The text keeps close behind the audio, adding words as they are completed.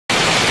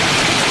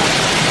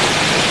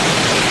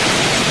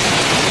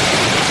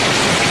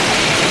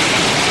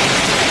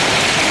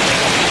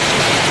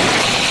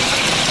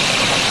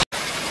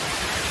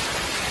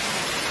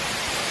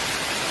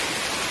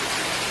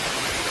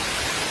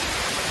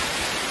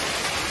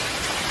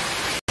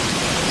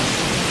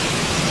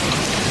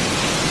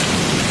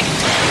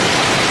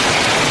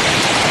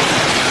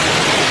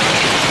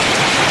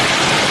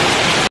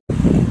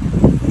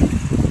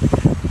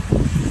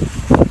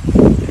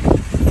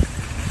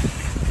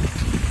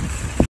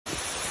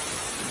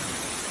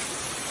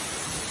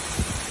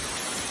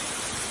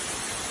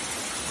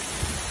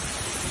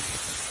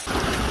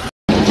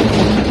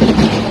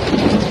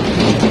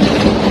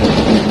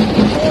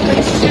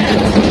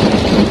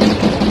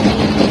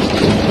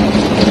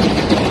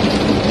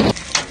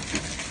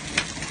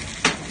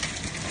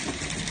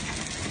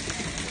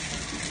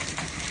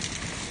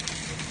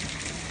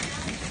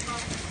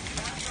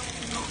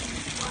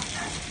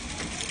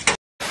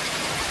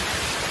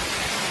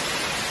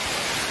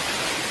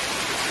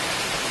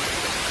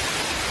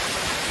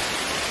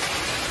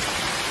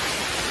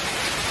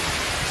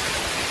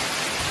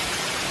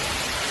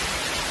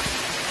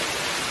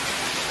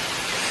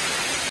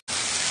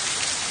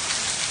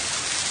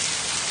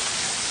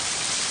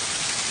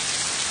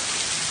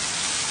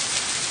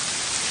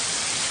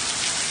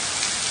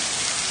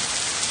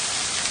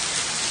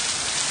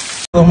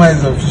summer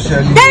is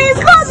officially. There is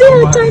going to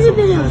be a tiny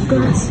bit of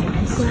grass.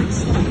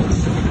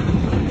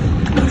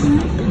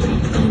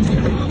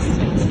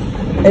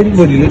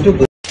 Everybody, little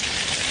bit.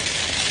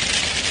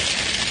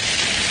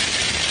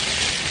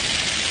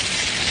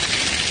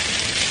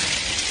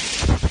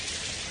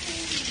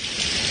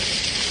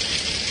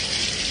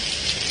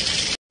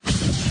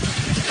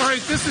 All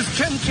right, this is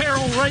Ken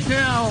Carroll right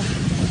now.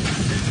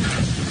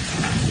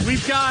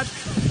 We've got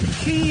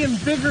key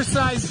and bigger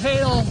size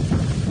hail.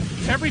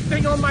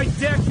 Everything on my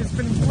deck has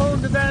been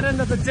blown to that end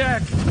of the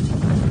deck.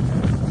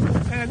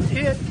 And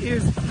it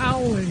is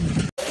howling.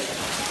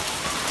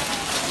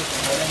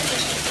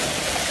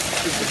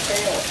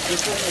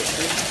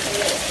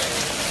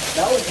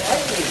 That was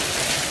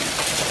lightning.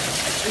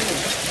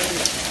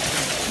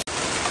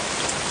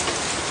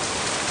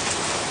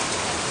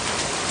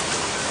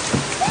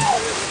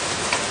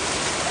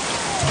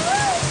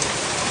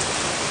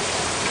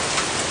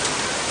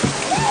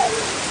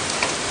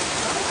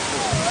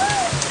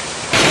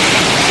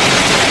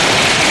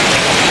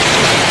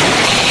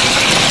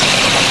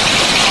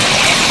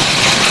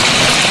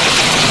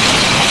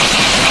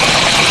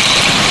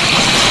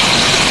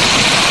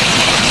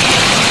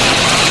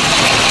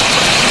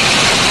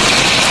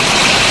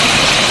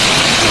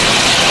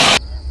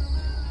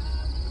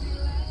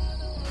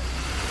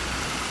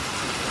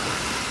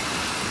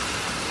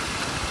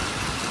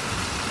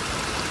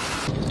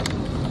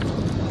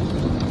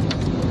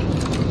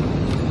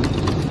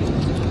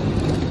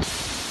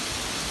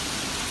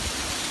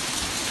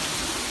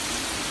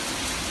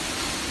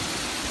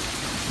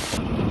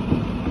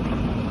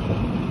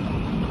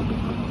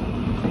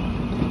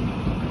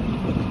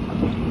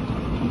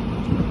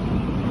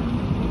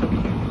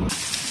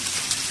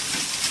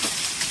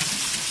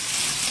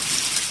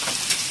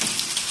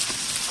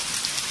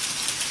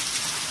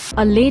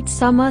 A late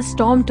summer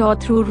storm tore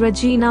through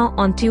Regina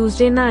on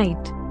Tuesday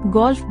night,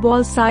 golf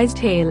ball-sized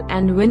hail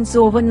and winds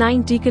over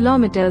 90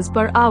 kilometers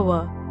per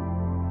hour.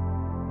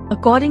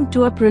 According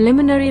to a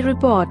preliminary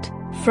report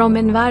from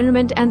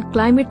Environment and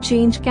Climate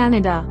Change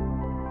Canada.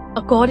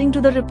 According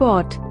to the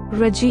report,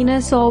 Regina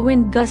saw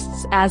wind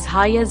gusts as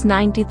high as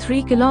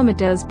 93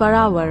 kilometers per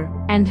hour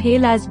and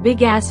hail as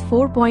big as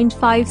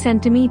 4.5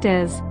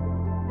 centimeters.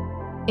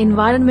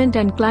 Environment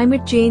and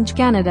Climate Change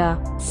Canada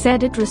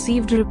said it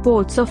received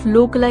reports of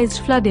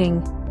localized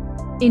flooding.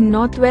 In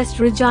northwest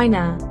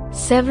Regina,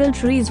 several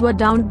trees were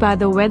downed by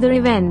the weather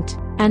event,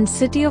 and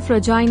City of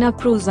Regina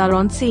crews are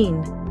on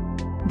scene.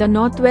 The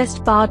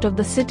northwest part of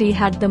the city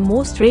had the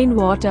most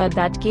rainwater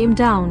that came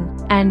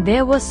down, and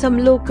there was some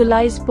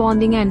localized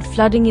ponding and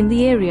flooding in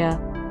the area,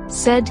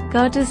 said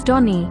Curtis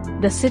Donny,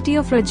 the City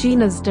of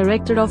Regina's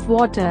Director of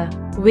Water,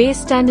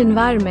 Waste and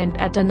Environment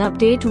at an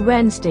update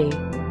Wednesday.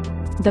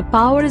 The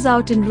power is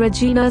out in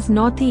Regina's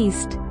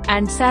northeast,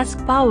 and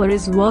Sask Power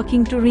is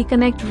working to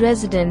reconnect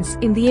residents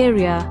in the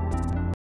area.